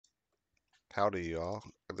Howdy, y'all.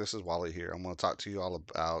 This is Wally here. I'm going to talk to you all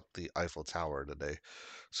about the Eiffel Tower today.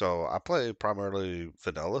 So, I play primarily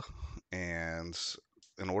vanilla, and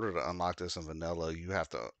in order to unlock this in vanilla, you have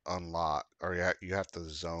to unlock or you have to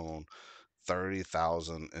zone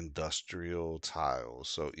 30,000 industrial tiles.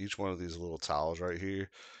 So, each one of these little tiles right here,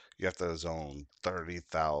 you have to zone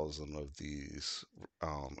 30,000 of these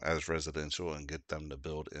as residential and get them to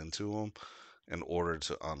build into them in order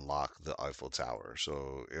to unlock the Eiffel Tower.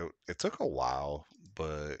 So it took a while,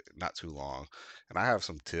 but not too long. And I have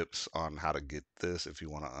some tips on how to get this if you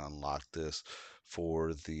want to unlock this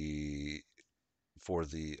for the for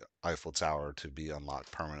the Eiffel Tower to be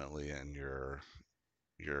unlocked permanently in your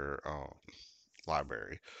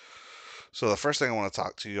library. So the first thing I want to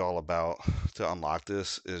talk to you all about to unlock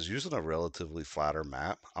this is using a relatively flatter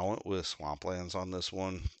map. I went with swamplands on this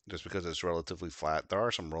one just because it's relatively flat. There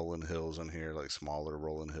are some rolling hills in here, like smaller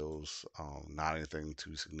rolling hills, not anything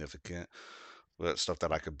too significant, but stuff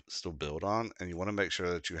that I could still build on. And you want to make sure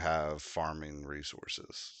that you have farming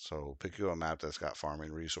resources. So pick you a map that's got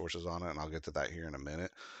farming resources on it, and I'll get to that here in a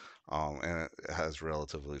minute. And it has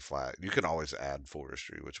relatively flat. You can always add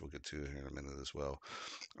forestry, which we'll get to here in a minute as well.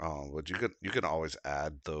 But you can always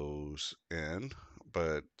add those in,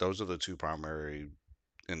 but those are the two primary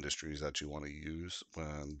industries that you want to use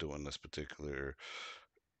when doing this particular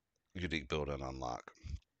unique build and unlock.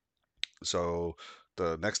 So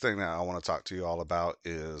the next thing that I want to talk to you all about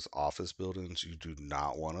is office buildings. You do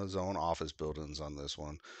not want to zone office buildings on this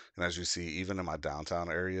one. And as you see, even in my downtown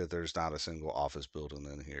area, there's not a single office building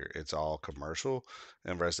in here. It's all commercial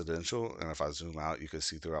and residential. And if I zoom out, you can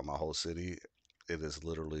see throughout my whole city, it is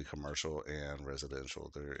literally commercial and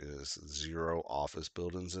residential. There is zero office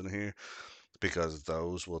buildings in here because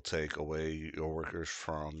those will take away your workers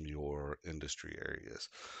from your industry areas.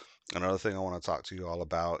 Another thing I want to talk to you all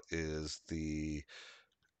about is the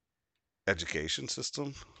education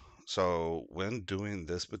system. So, when doing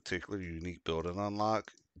this particular unique build and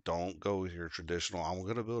unlock, don't go with your traditional, I'm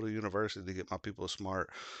going to build a university to get my people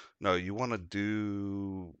smart. No, you want to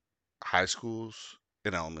do high schools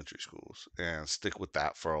and elementary schools and stick with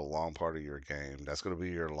that for a long part of your game. That's going to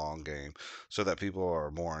be your long game so that people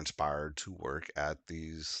are more inspired to work at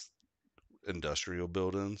these industrial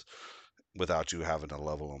buildings without you having to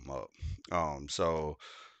level them up. So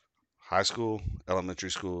high school, elementary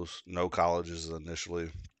schools, no colleges initially.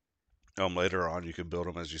 Later on, you can build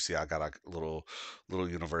them as you see. I got a little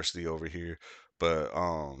university over here, but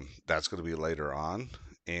that's going to be later on,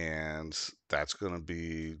 and that's going to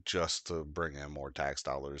be just to bring in more tax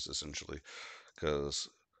dollars essentially. Because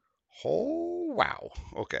oh wow,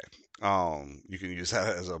 okay, you can use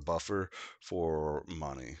that as a buffer for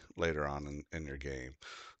money later on in your game.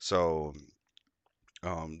 So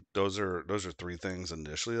those are three things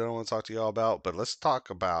initially that I want to talk to y'all about. But let's talk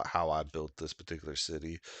about how I built this particular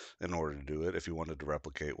city in order to do it. If you wanted to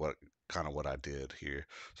replicate what I did here,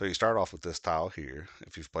 so you start off with this tile here.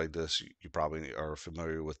 If you've played this, you probably are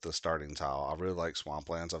familiar with the starting tile. I really like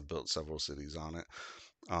swamplands. I've built several cities on it.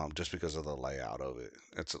 Just because of the layout of it.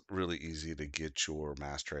 It's really easy to get your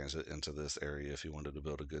mass transit into this area if you wanted to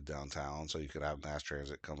build a good downtown. So you could have mass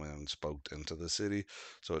transit come in spoked into the city.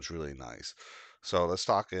 So it's really nice. So let's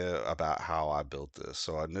talk about how I built this.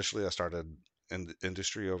 So initially, I started in the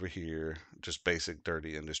industry over here, just basic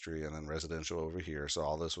dirty industry, and then residential over here. So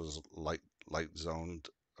all this was light zoned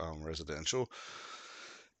residential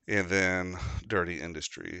and then dirty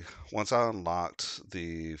industry. Once I unlocked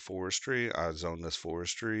the forestry, I zoned this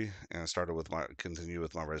forestry and started with my continue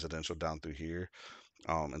with my residential down through here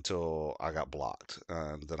until I got blocked.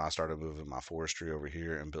 And then I started moving my forestry over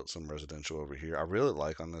here and built some residential over here. I really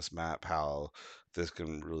like on this map how this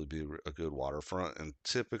can really be a good waterfront. And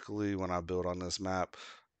typically, when I build on this map,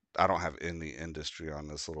 I don't have any industry on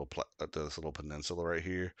this little peninsula right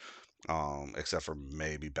here, except for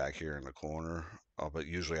maybe back here in the corner. But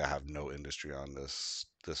usually I have no industry on this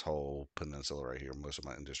whole peninsula right here. Most of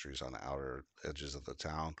my industry is on the outer edges of the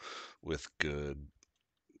town with good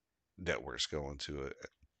networks going to it.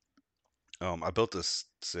 I built this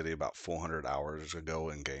city about 400 hours ago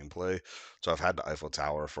in gameplay, so I've had the Eiffel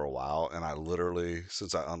Tower for a while, and I literally,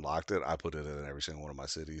 since I unlocked it, I put it in every single one of my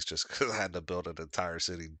cities just because I had to build an entire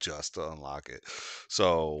city just to unlock it.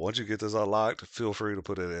 So once you get this unlocked, feel free to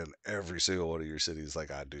put it in every single one of your cities like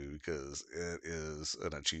I do, because it is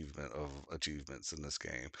an achievement of achievements in this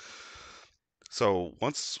game. So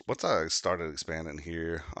once I started expanding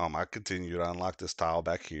here, I continued to unlock this tile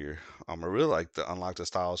back here. I really like to unlock this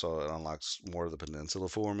tile so it unlocks more of the peninsula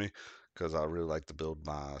for me because I really like to build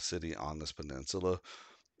my city on this peninsula.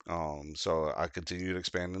 So I continued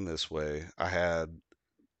expanding this way. I had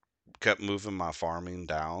kept moving my farming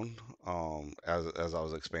down as I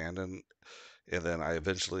was expanding, and then I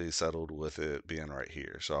eventually settled with it being right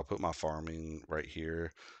here. So I put my farming right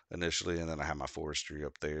here initially, and then I had my forestry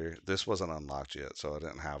up there. This wasn't unlocked yet, so I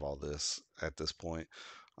didn't have all this at this point.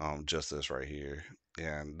 Just this right here,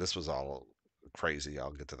 and this was all crazy.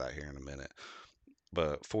 I'll get to that here in a minute.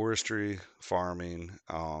 But forestry, farming,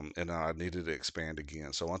 and then I needed to expand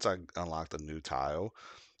again. So once I unlocked a new tile,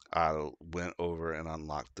 I went over and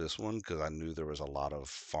unlocked this one because I knew there was a lot of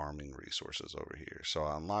farming resources over here. So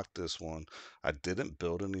I unlocked this one. I didn't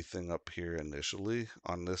build anything up here initially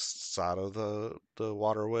on this side of the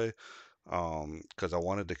waterway because I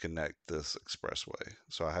wanted to connect this expressway.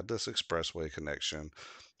 So I had this expressway connection.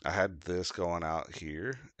 I had this going out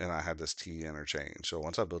here, and I had this T interchange. So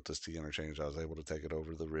once I built this T interchange, I was able to take it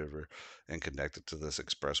over the river and connect it to this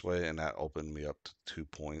expressway, and that opened me up to 2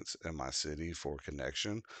 points in my city for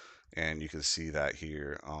connection. And you can see that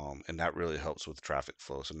here, and that really helps with traffic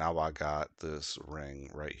flow. So now I got this ring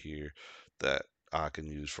right here that I can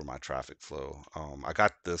use for my traffic flow. I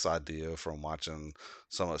got this idea from watching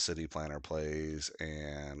some of City Planner plays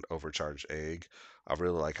and Overcharged Egg. I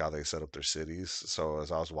really like how they set up their cities. So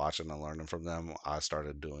as I was watching and learning from them, I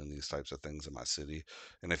started doing these types of things in my city.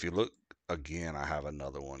 And if you look again, I have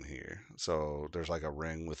another one here. So there's like a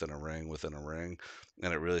ring within a ring within a ring,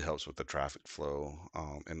 and it really helps with the traffic flow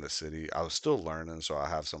in the city. I was still learning, so I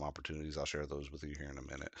have some opportunities. I'll share those with you here in a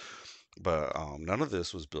minute. But none of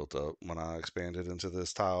this was built up when I expanded into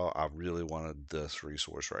this tile. I really wanted this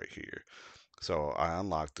resource right here. So I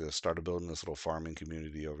unlocked this, started building this little farming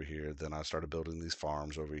community over here. Then I started building these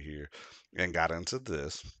farms over here and got into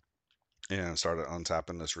this and started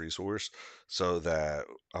untapping this resource so that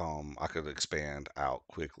I could expand out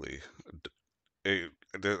quickly.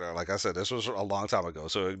 Like I said, this was a long time ago,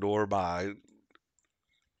 so ignore my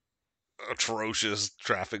atrocious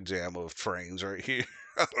traffic jam of trains right here.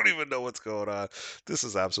 I don't even know what's going on. This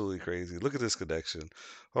is absolutely crazy. Look at this connection.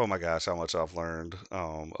 Oh my gosh, how much I've learned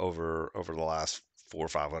over the last 400 or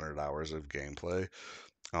 500 hours of gameplay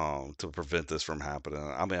to prevent this from happening.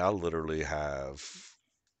 I mean, I literally have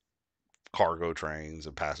cargo trains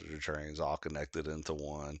and passenger trains all connected into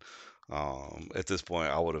one. At this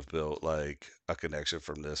point, I would have built like a connection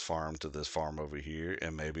from this farm to this farm over here,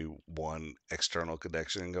 and maybe one external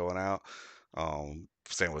connection going out.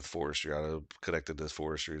 Same with forestry. I'd have connected this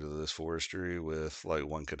forestry to this forestry with like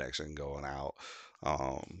one connection going out,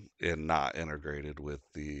 and not integrated with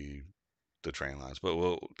the train lines.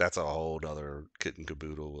 But that's a whole other kit and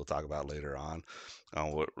caboodle we'll talk about later on.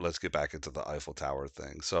 Let's get back into the Eiffel Tower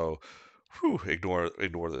thing. So, ignore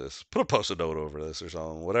this. Put a post-it note over this or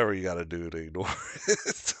something. Whatever you got to do to ignore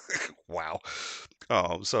it. Wow.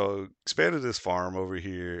 So expanded this farm over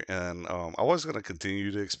here, and I was gonna continue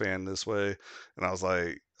to expand this way, and I was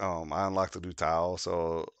like, I unlocked a new tile,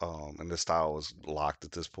 so and this tile was locked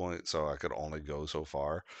at this point, so I could only go so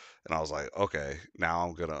far, and I was like, okay, now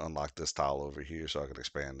I'm gonna unlock this tile over here so I can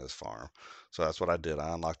expand this farm. So that's what I did.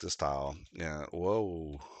 I unlocked this tile, and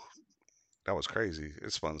whoa, that was crazy.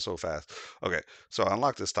 It spun so fast. Okay, so I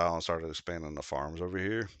unlocked this tile and started expanding the farms over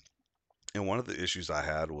here. And one of the issues I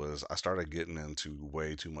had was I started getting into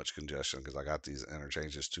way too much congestion because I got these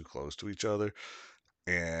interchanges too close to each other.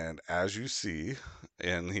 And as you see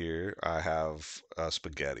in here, I have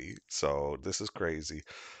spaghetti. So this is crazy.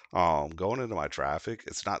 Going into my traffic,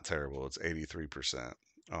 it's not terrible. It's 83%.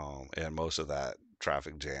 And most of that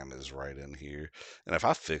traffic jam is right in here. And if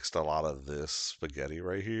I fixed a lot of this spaghetti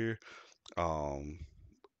right here, um,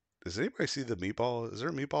 does anybody see the meatball? Is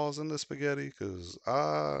there meatballs in the spaghetti? Because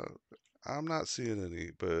I'm not seeing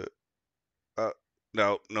any, but uh,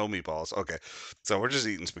 no, no meatballs. Okay, so we're just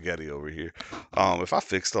eating spaghetti over here. If I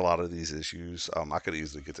fixed a lot of these issues, I could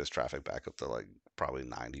easily get this traffic back up to like probably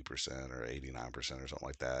 90% or 89% or something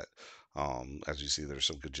like that. As you see, there's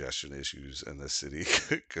some congestion issues in this city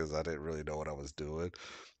because I didn't really know what I was doing.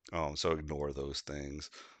 So ignore those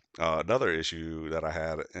things. Another issue that I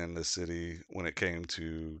had in the city when it came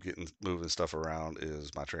to getting moving stuff around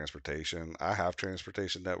is my transportation. I have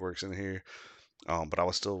transportation networks in here, but I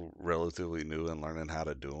was still relatively new and learning how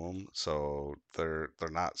to do them, so they're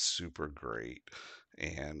not super great.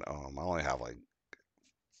 And I only have like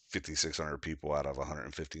 5,600 people out of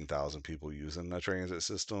 115,000 people using the transit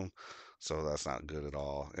system, so that's not good at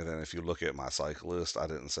all. And then if you look at my cyclist, I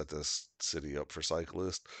didn't set this city up for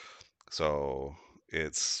cyclists, so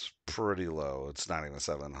it's pretty low. It's not even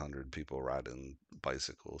 700 people riding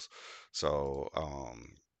bicycles. So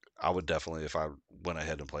I would definitely, if I went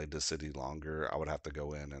ahead and played this city longer, I would have to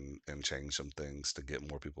go in and change some things to get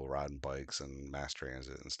more people riding bikes and mass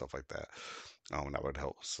transit and stuff like that. And that would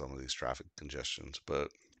help some of these traffic congestions.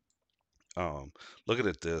 But Um, Looking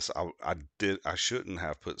at this, I shouldn't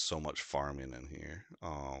have put so much farming in here,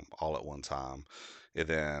 all at one time. And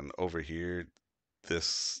then over here,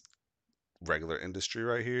 this regular industry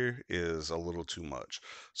right here is a little too much.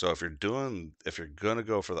 So if you're gonna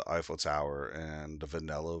go for the Eiffel Tower and the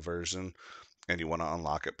vanilla version and you want to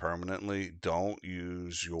unlock it permanently, don't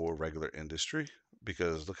use your regular industry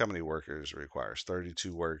because look how many workers it requires.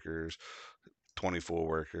 32 workers, 24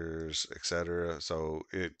 workers, etc. So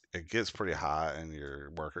it gets pretty high in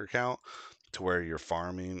your worker count to where your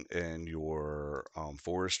farming and your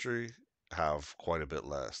forestry have quite a bit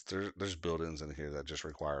less. There's buildings in here that just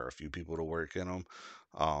require a few people to work in them,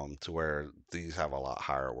 to where these have a lot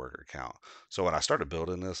higher worker count. So when I started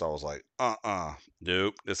building this, I was like,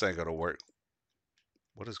 nope, this ain't gonna work.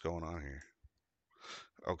 What is going on here?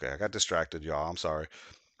 Okay, I got distracted, y'all. I'm sorry.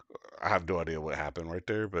 I have no idea what happened right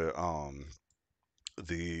there, but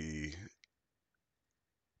the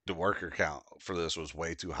the worker count for this was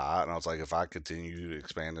way too high. And I was like, if I continue to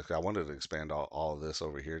expand this, I wanted to expand all of this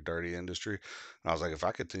over here, dirty industry. And I was like, if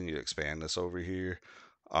I continue to expand this over here,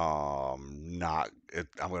 not it,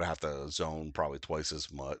 I'm gonna have to zone probably twice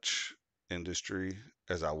as much industry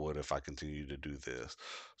as I would if I continue to do this.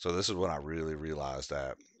 So this is when I really realized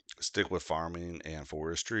that stick with farming and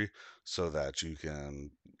forestry so that you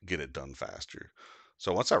can get it done faster.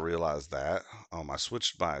 So once I realized that, I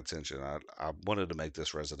switched my attention. I wanted to make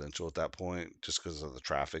this residential at that point just because of the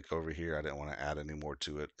traffic over here. I didn't want to add any more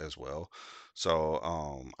to it as well. So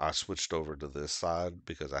I switched over to this side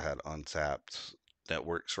because I had untapped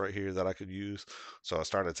networks right here that I could use. So I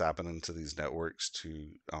started tapping into these networks to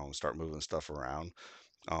start moving stuff around,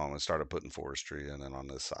 and started putting forestry and then on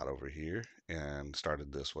this side over here and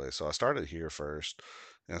started this way. So I started here first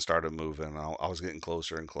and started moving. I was getting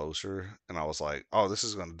closer and closer, and I was like, "Oh, this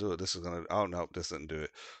is gonna do it. This is gonna. Oh no, this didn't do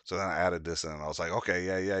it." So then I added this in, and I was like, "Okay,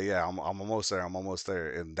 yeah. I'm almost there. I'm almost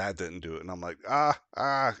there." And that didn't do it, and I'm like, I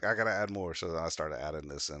gotta add more." So then I started adding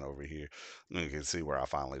this in over here, and you can see where I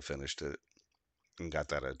finally finished it and got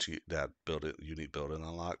that build it unique building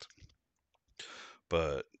unlocked.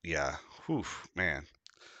 But yeah, whew, man,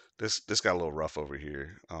 this got a little rough over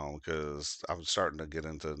here because I was starting to get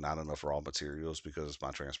into not enough raw materials because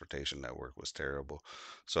my transportation network was terrible.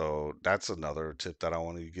 So that's another tip that I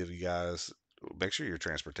want to give you guys. Make sure your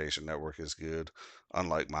transportation network is good.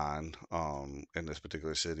 Unlike mine, in this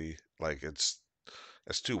particular city, like it's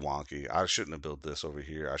too wonky. I shouldn't have built this over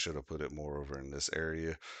here. I should have put it more over in this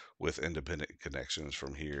area with independent connections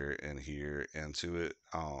from here into it,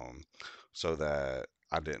 so that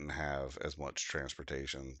I didn't have as much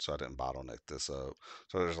transportation, so I didn't bottleneck this up.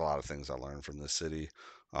 So there's a lot of things I learned from this city.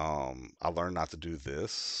 I learned not to do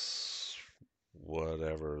this,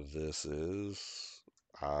 whatever this is.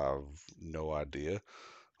 I have no idea,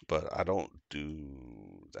 but I don't do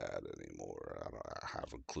that anymore. I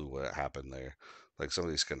have a clue what happened there. Like some of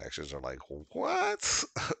these connections are like, what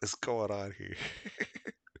is going on here?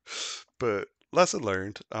 But lesson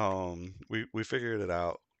learned. We figured it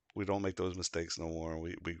out. We don't make those mistakes no more.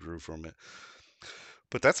 We grew from it.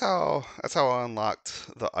 But that's how I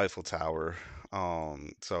unlocked the Eiffel Tower.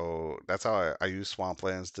 So that's how I used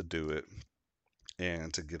swamplands to do it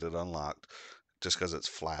and to get it unlocked just because it's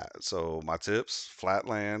flat. So my tips: flat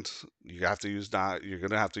land. You have to use nine. You're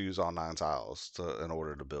gonna have to use all nine tiles in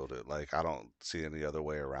order to build it. Like I don't see any other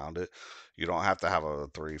way around it. You don't have to have a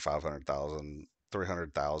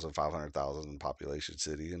 300,000 population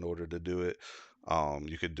city in order to do it.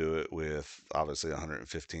 You could do it with obviously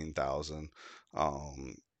 115,000.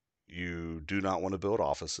 Um, you do not want to build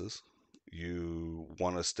offices. You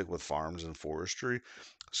want to stick with farms and forestry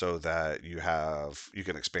so that you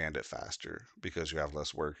can expand it faster because you have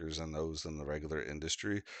less workers in those than the regular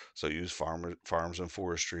industry. So use farms and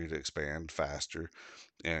forestry to expand faster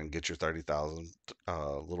and get your 30,000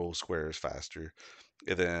 little squares faster.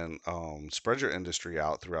 And then spread your industry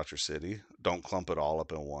out throughout your city. Don't clump it all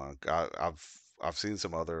up in one. I've seen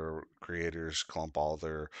some other creators clump all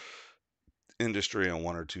their industry in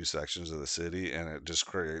one or two sections of the city, and it just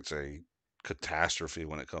creates a catastrophe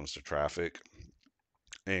when it comes to traffic.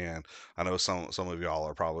 And I know some of y'all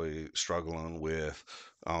are probably struggling with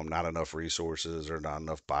not enough resources or not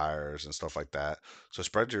enough buyers and stuff like that. So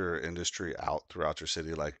spread your industry out throughout your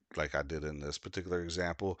city, like I did in this particular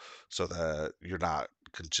example, so that you're not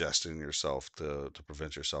congesting yourself to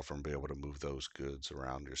prevent yourself from being able to move those goods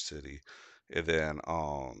around your city. And then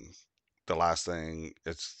the last thing,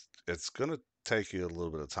 it's gonna take you a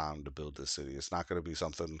little bit of time to build this city. It's not gonna be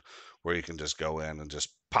something where you can just go in and just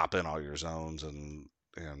pop in all your zones and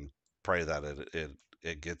pray that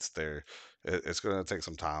it gets there. It's gonna take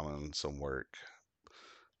some time and some work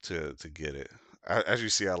to get it. As you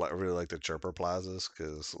see, really like the chirper plazas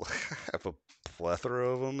because like, I have a plethora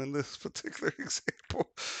of them in this particular example.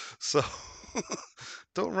 So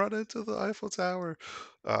don't run into the Eiffel Tower.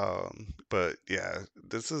 But yeah,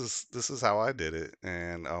 this is how I did it.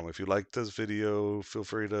 And if you like this video, feel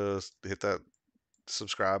free to hit that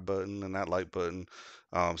subscribe button and that like button.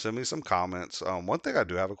 Send me some comments. One thing I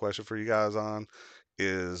do have a question for you guys on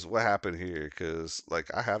is what happened here because like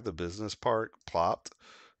I have the business park plopped,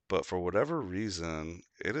 but for whatever reason,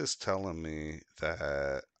 it is telling me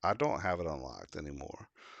that I don't have it unlocked anymore.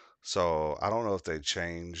 So I don't know if they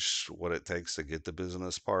changed what it takes to get the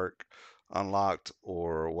business park unlocked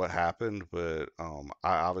or what happened, but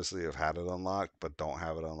I obviously have had it unlocked, but don't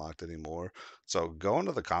have it unlocked anymore. So go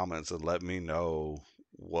into the comments and let me know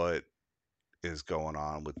what is going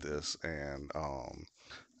on with this, and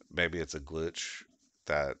maybe it's a glitch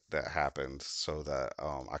that happened, so that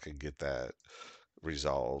I can get that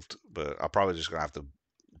resolved. But I'm probably just gonna have to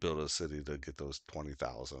build a city to get those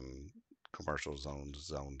 20,000 commercial zones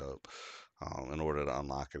zoned up in order to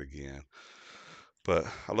unlock it again. But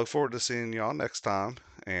I look forward to seeing y'all next time,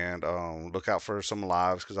 and look out for some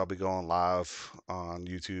lives because I'll be going live on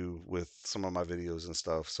YouTube with some of my videos and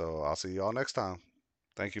stuff. So I'll see y'all next time.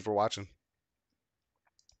 Thank you for watching.